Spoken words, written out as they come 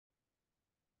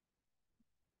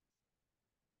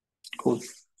Cool.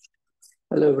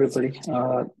 Hello, everybody.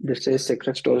 This is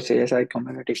Secret Store CSI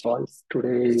Community Call.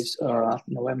 Today is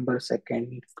November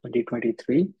 2nd,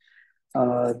 2023.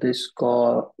 This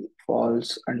call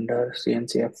falls under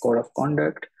CNCF Code of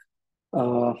Conduct.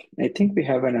 I think we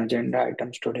have an agenda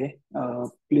items today.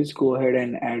 Please go ahead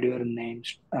and add your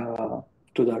names to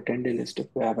the attendee list if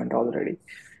you haven't already.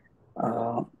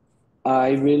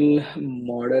 I will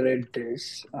moderate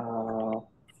this.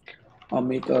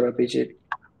 Amit or Abhijit,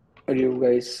 are you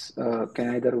guys, can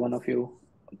either one of you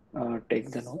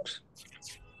take the notes?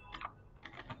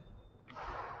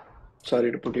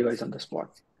 Sorry to put you guys on the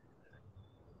spot.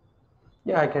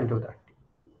 Yeah, I can do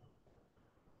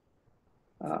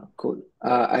that. Cool.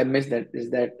 I missed that. Is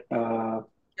that Yeah,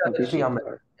 that's me, Abhijit Amit.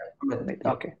 or Yeah, Amit. Amit?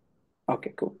 Yeah. Okay.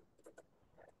 Okay, cool.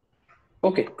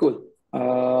 Okay, cool.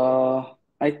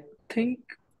 I think,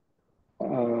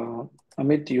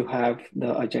 Amit, you have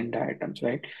the agenda items,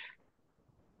 right?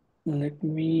 Let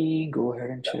me go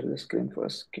ahead and share the screen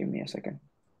first. Give me a second.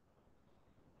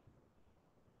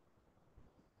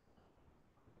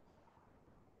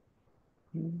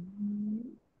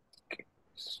 Okay,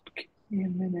 just give me a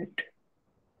minute.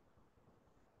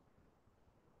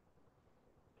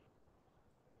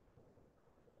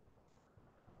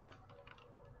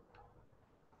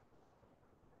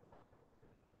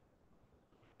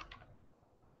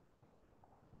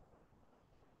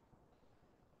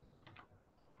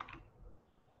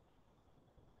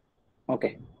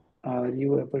 Okay. Are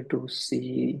you able to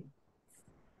see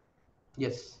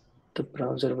Yes. the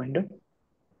browser window?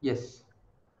 Yes.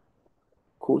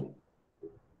 Cool.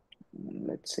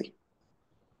 Let's see.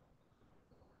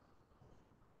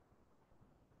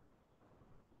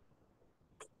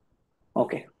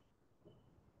 Okay,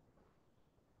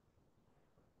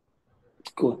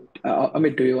 cool.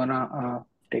 Amit, do you wanna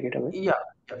take it away? Yeah,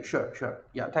 sure.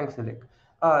 Yeah, thanks, Nilik.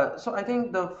 So I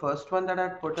think the first one that I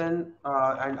put in,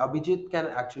 and Abhijit can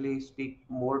actually speak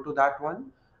more to that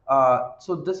one.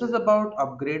 So this is about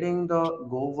upgrading the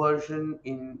Go version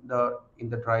in the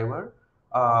driver.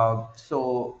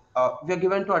 So we are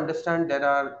given to understand there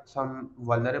are some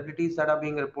vulnerabilities that are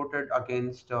being reported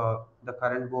against the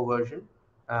current Go version,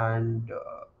 and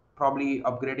probably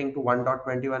upgrading to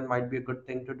 1.21 might be a good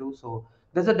thing to do. So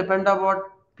there's a dependabot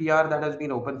PR that has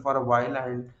been open for a while,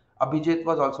 and Abhijit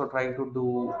was also trying to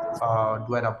do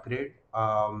an upgrade.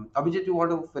 Abhijit, you want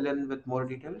to fill in with more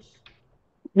details?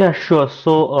 Yeah, sure.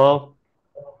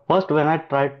 First, when I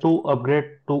tried to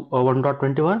upgrade to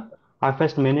 1.21, I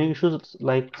faced many issues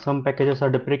like some packages are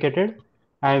deprecated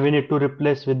and we need to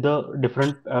replace with the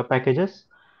different packages.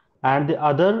 And the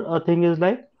other thing is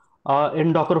like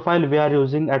in Dockerfile, we are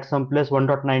using at some place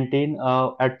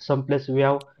 1.19, at some place we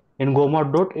have in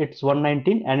GoMod it's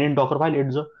 119, and in Dockerfile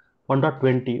it's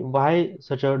 1.20. Why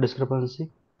such a discrepancy?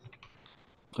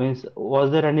 Means,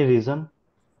 was there any reason?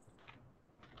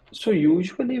 So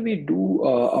usually we do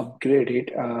upgrade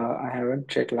it. I haven't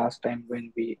checked last time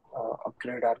when we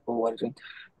upgrade our Go version,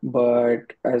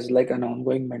 but as like an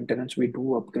ongoing maintenance, we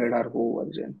do upgrade our Go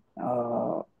version.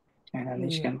 And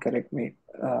Anish Yeah. can correct me.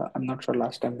 I'm not sure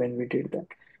last time when we did that.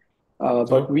 But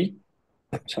So, we,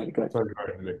 sorry, go ahead. sorry, go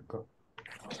ahead, like,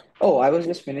 Oh, I was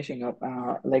just finishing up.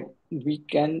 Like we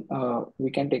can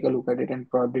take a look at it and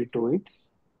probably do it.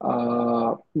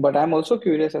 But I'm also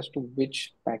curious as to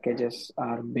which packages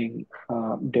are being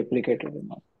deprecated or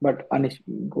not. But Anish,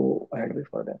 go ahead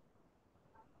before that.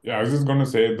 yeah, I was just going to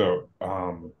say the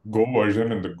Go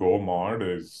version and the Go mod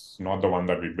is not the one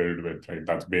that we build with, right?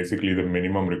 That's basically the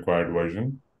minimum required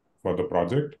version for the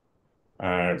project.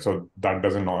 So that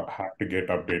doesn't not have to get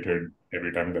updated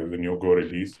every time there's a new Go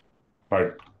release.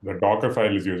 But the Docker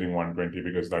file is using 120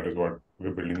 because that is what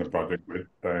we're building the project with.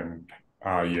 And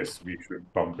yes, we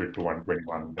should bump it to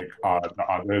 121. Like the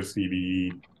other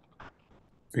CVE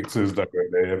fixes that were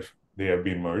there, they have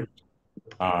been merged.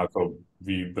 So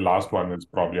the last one is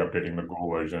probably updating the Go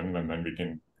version, and then we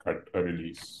can cut a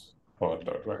release for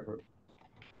the driver.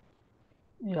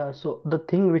 Yeah, so the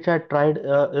thing which I tried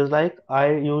is like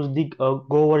I used the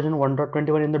Go version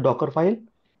 1.21 in the Docker file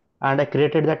and I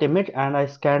created that image and I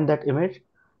scanned that image.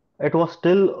 It was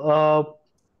still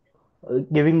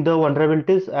giving the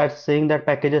vulnerabilities as saying that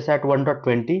packages at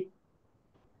 1.20.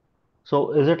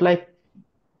 So is it like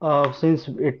since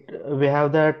it we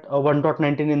have that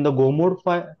 1.19 in the Go mode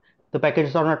file, the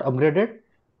packages are not upgraded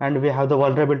and we have the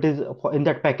vulnerabilities in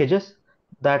that packages.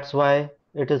 That's why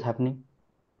it is happening.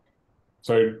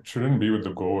 So it shouldn't be with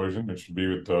the Go version, it should be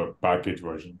with the package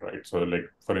version, right? So like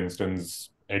for instance,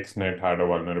 XNet had a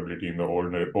vulnerability in the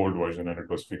old version and it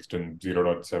was fixed in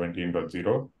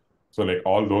 0.17.0. So like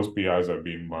all those PRs are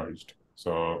being merged.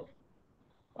 So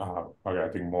okay, I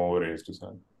think more ways to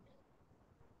send.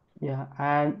 Yeah,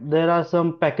 and there are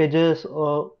some packages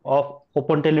of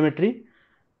OpenTelemetry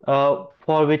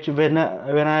for which when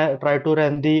I try to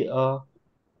run the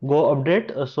Go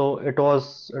update, so it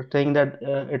was saying that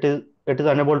it is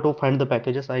unable to find the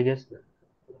packages, I guess.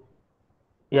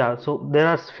 Yeah, so there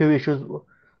are few issues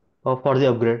for the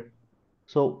upgrade.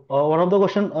 So one of the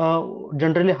question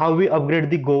generally how we upgrade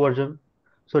the Go version.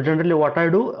 So generally what I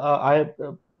do, I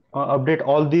update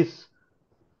all these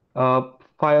uh,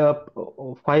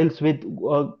 files with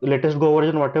latest Go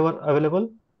version whatever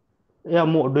available. Yeah,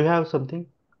 Mo, do you have something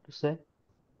to say?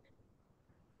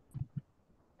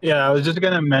 Yeah, I was just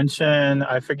gonna mention,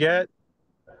 I forget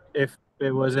if it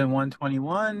was in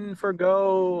 121 for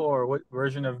Go or what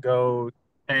version of Go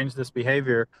changed this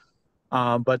behavior.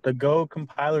 But the Go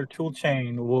compiler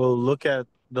toolchain will look at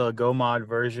the Go mod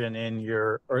version in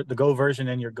your or the Go version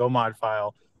in your Go mod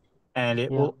file, and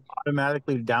it Yeah, will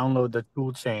automatically download the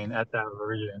toolchain at that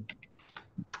version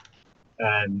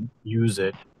and use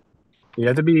it. You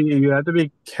have to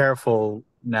be careful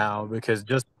now because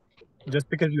just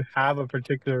because you have a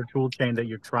particular toolchain that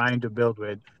you're trying to build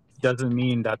with doesn't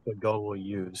mean that's what Go will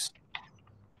use.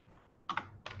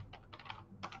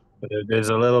 There's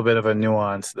a little bit of a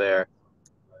nuance there.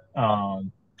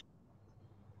 Um,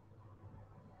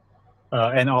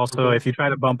 and also, okay. if you try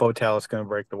to bump Hotel, it's going to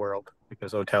break the world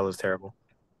because Hotel is terrible.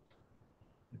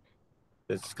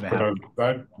 It's going to But does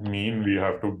happen. that mean we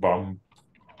have to bump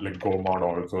like Go mod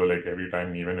also like every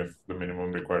time, even if the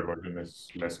minimum required version is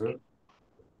lesser?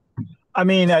 I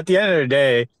mean, at the end of the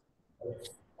day,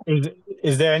 is,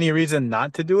 is there any reason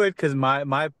not to do it? Because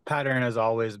my pattern has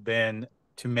always been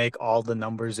to make all the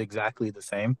numbers exactly the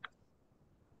same.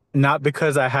 Not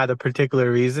because I had a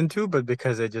particular reason to, but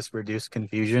because it just reduced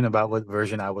confusion about what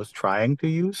version I was trying to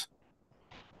use.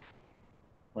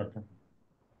 Okay.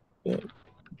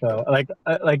 So,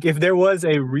 like if there was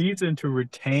a reason to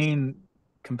retain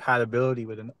compatibility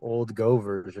with an old Go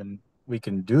version, we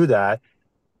can do that.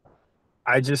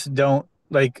 I just don't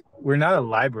like we're not a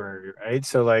library, right?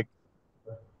 So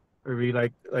we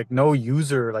like no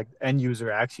user, like end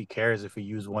user actually cares if we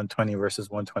use 120 versus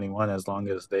 121 as long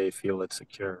as they feel it's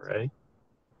secure, right?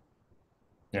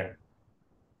 Yeah.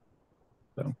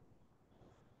 So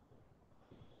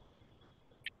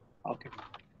Okay.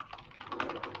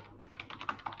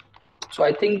 So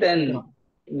I think Yeah. then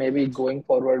maybe going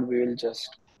forward we will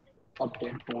just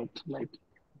update both like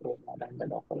Romad and the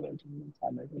Docker version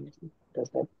simultaneously. Does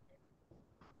that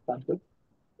sound good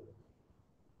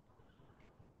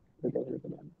with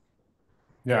everybody?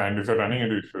 Yeah, and if you're running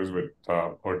into issues with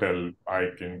Hotel, I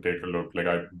can take a look. Like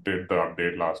I did the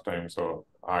update last time, so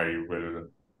I will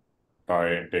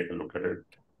try and take a look at it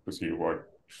to see what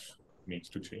needs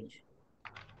to change.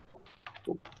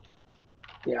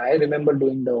 Yeah, I remember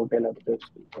doing the hotel updates.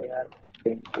 They are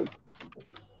painful.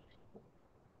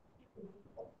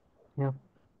 Yeah.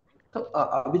 So,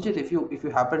 Abhijit, if you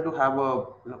happen to have a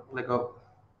like a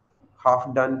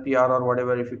half done PR or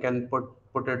whatever, if you can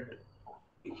put it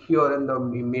here in the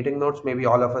meeting notes, maybe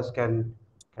all of us can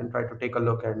try to take a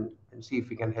look and see if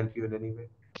we can help you in any way.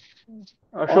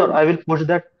 Sure, Or I will post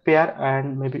that pair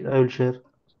and maybe I will share.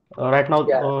 Right now,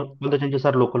 yeah, all the changes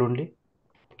are local only.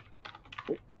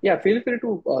 yeah. Feel free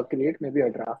to create maybe a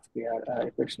draft PR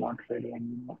if it's not ready,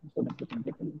 and so that we can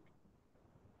take a look.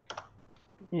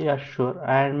 Yeah, sure.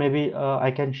 And maybe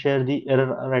I can share the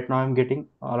error right now I'm getting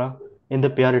in the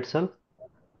PR itself,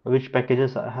 which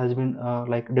packages has been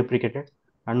like deprecated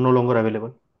and no longer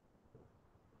available.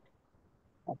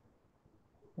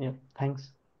 Yeah,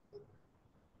 thanks.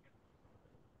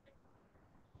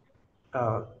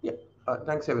 Yeah,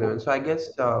 thanks everyone. So I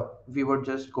guess we would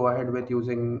just go ahead with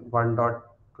using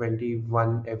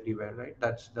 1.21 everywhere, right?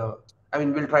 That's the, I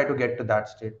mean, we'll try to get to that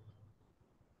state.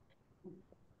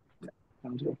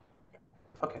 Sounds good.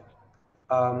 Okay.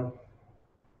 Um,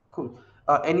 cool.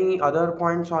 Any other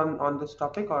points on this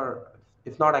topic, or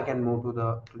if not, I can move to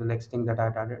the next thing that I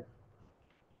had added.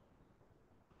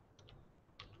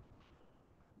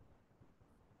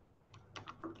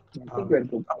 I think Um, we're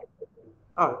good.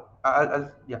 Oh,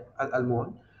 I'll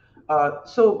move on.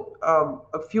 So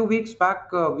a few weeks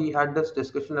back, we had this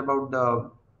discussion about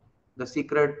the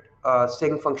secret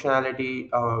sync functionality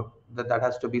that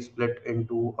has to be split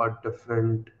into a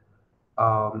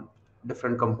um,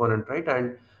 different component, right?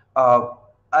 And uh,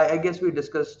 I guess we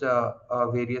discussed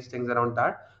various things around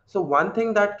that. So one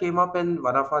thing that came up in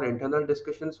one of our internal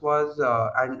discussions was,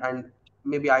 and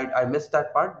maybe I missed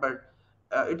that part, but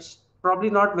it's probably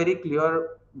not very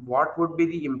clear what would be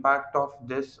the impact of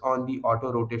this on the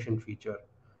auto rotation feature.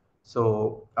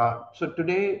 So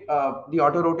today, the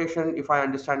auto rotation, if I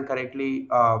understand correctly,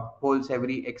 holds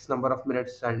every X number of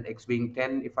minutes, and X being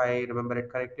 10, if I remember it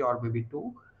correctly, or maybe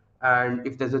 2. And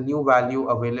if there's a new value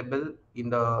available in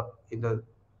the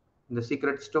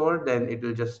secret store, then it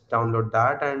will just download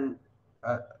that and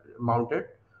uh, mount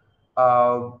it.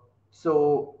 Uh,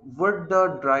 so would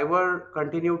the driver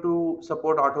continue to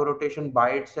support auto rotation by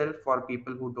itself for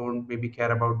people who don't maybe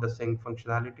care about the sync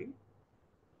functionality?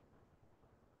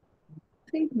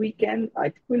 I think we can, I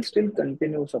think we'll still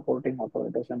continue supporting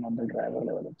auto-rotation on the driver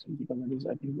level itself because it is,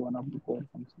 I think, one of the core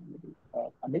functionality.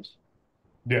 Anish?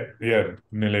 Yeah,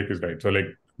 Nilek is right. So like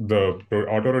the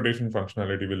auto rotation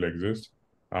functionality will exist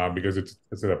because it's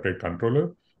a separate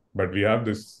controller, but we have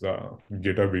this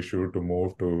GitHub issue to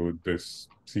move to this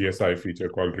CSI feature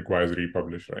called requires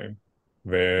republish, right?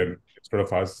 Where instead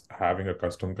of us having a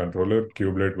custom controller,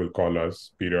 Kubelet will call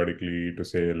us periodically to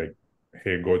say like,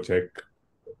 hey, go check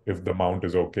if the mount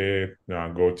is okay,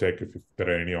 go check if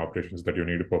there are any operations that you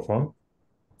need to perform.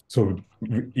 So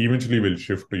eventually we'll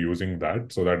shift to using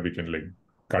that so that we can like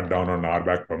cut down on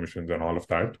RBAC permissions and all of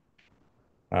that.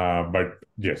 But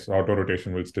yes, auto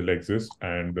rotation will still exist,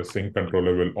 and the sync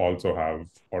controller will also have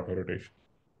auto rotation.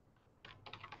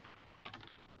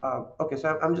 Okay,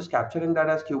 so I'm just capturing that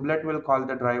as kubelet will call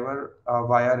the driver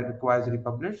via requires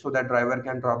republish, so that driver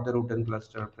can drop the root and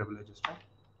cluster privileges, right?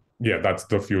 Yeah, that's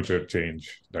the future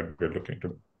change that we're looking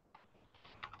to.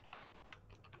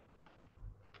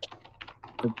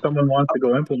 If someone wants to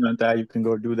go implement that, you can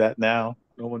go do that now.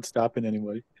 No one's stopping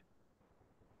anybody.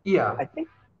 Yeah. I think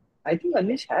I think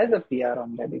Anish has a PR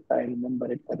on that if I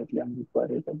remember it correctly on the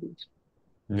query page.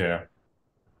 Yeah.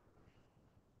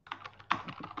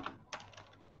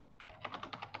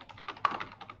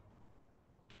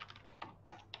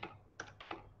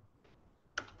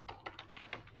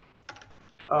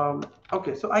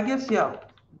 Okay, so I guess yeah,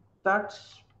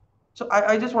 that's so.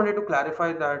 I just wanted to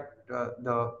clarify that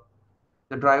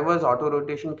the driver's auto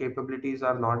rotation capabilities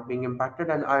are not being impacted,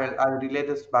 and I'll relay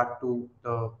this back to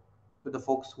the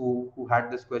folks who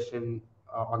had this question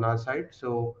on our side.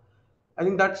 So I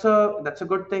think that's a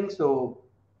good thing. So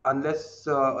unless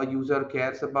a user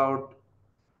cares about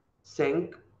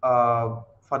sync,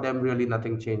 for them really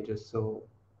nothing changes. So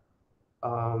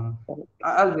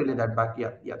I'll relay that back.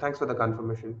 Yeah, yeah. Thanks for the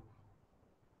confirmation.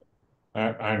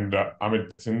 And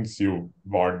Amit, since you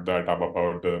brought that up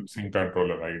about the sync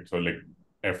controller, right? So like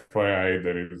FYI,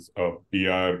 there is a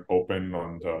PR open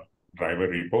on the driver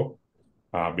repo,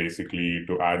 basically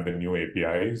to add the new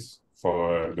APIs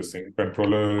for the sync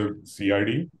controller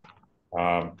CID.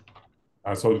 Um,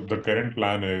 so the current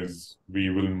plan is we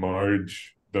will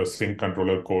merge the sync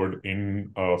controller code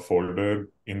in a folder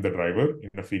in the driver in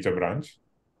a feature branch.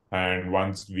 And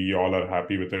once we all are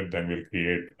happy with it, then we'll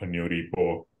create a new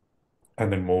repo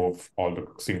and then move all the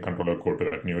sync controller code to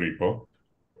that new repo.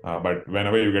 But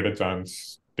whenever you get a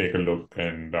chance, take a look,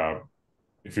 and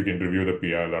if you can review the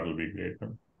PR, that'll be great.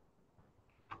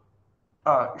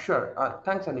 Sure.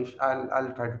 Thanks, Anish.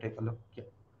 I'll try to take a look. Yeah.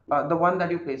 The one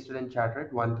that you pasted in chat,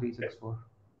 right? 1364.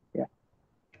 Yeah.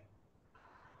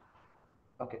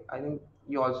 Okay. I think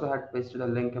you also had pasted a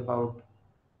link about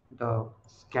the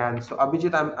scan. So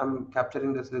Abhijit, I'm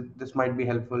capturing this. This might be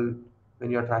helpful when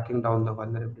you're tracking down the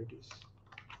vulnerabilities.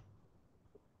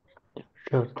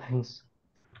 Sure, thanks.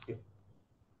 Okay.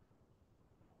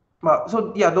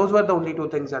 So yeah, those were the only two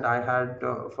things that I had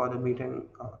for the meeting.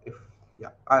 If yeah,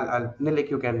 I'll Nilik,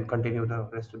 you can continue the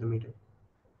rest of the meeting.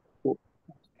 Cool.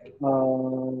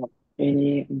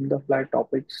 Any in the fly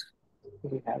topics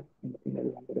we have anything that we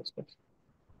want to discuss?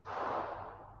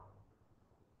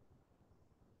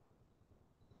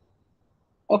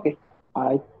 Okay,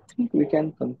 I think we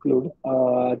can conclude.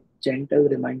 Gentle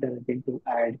reminder again to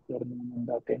add your name on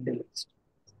the attendee list.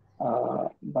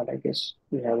 But I guess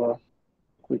we have a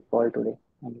quick call today,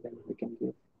 and then we can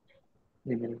give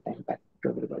remaining time back to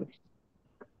everybody.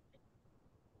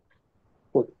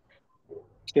 Cool.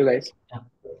 See you guys. Yeah.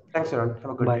 Thanks, everyone.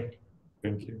 Have a good day. Bye.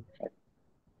 Thank you.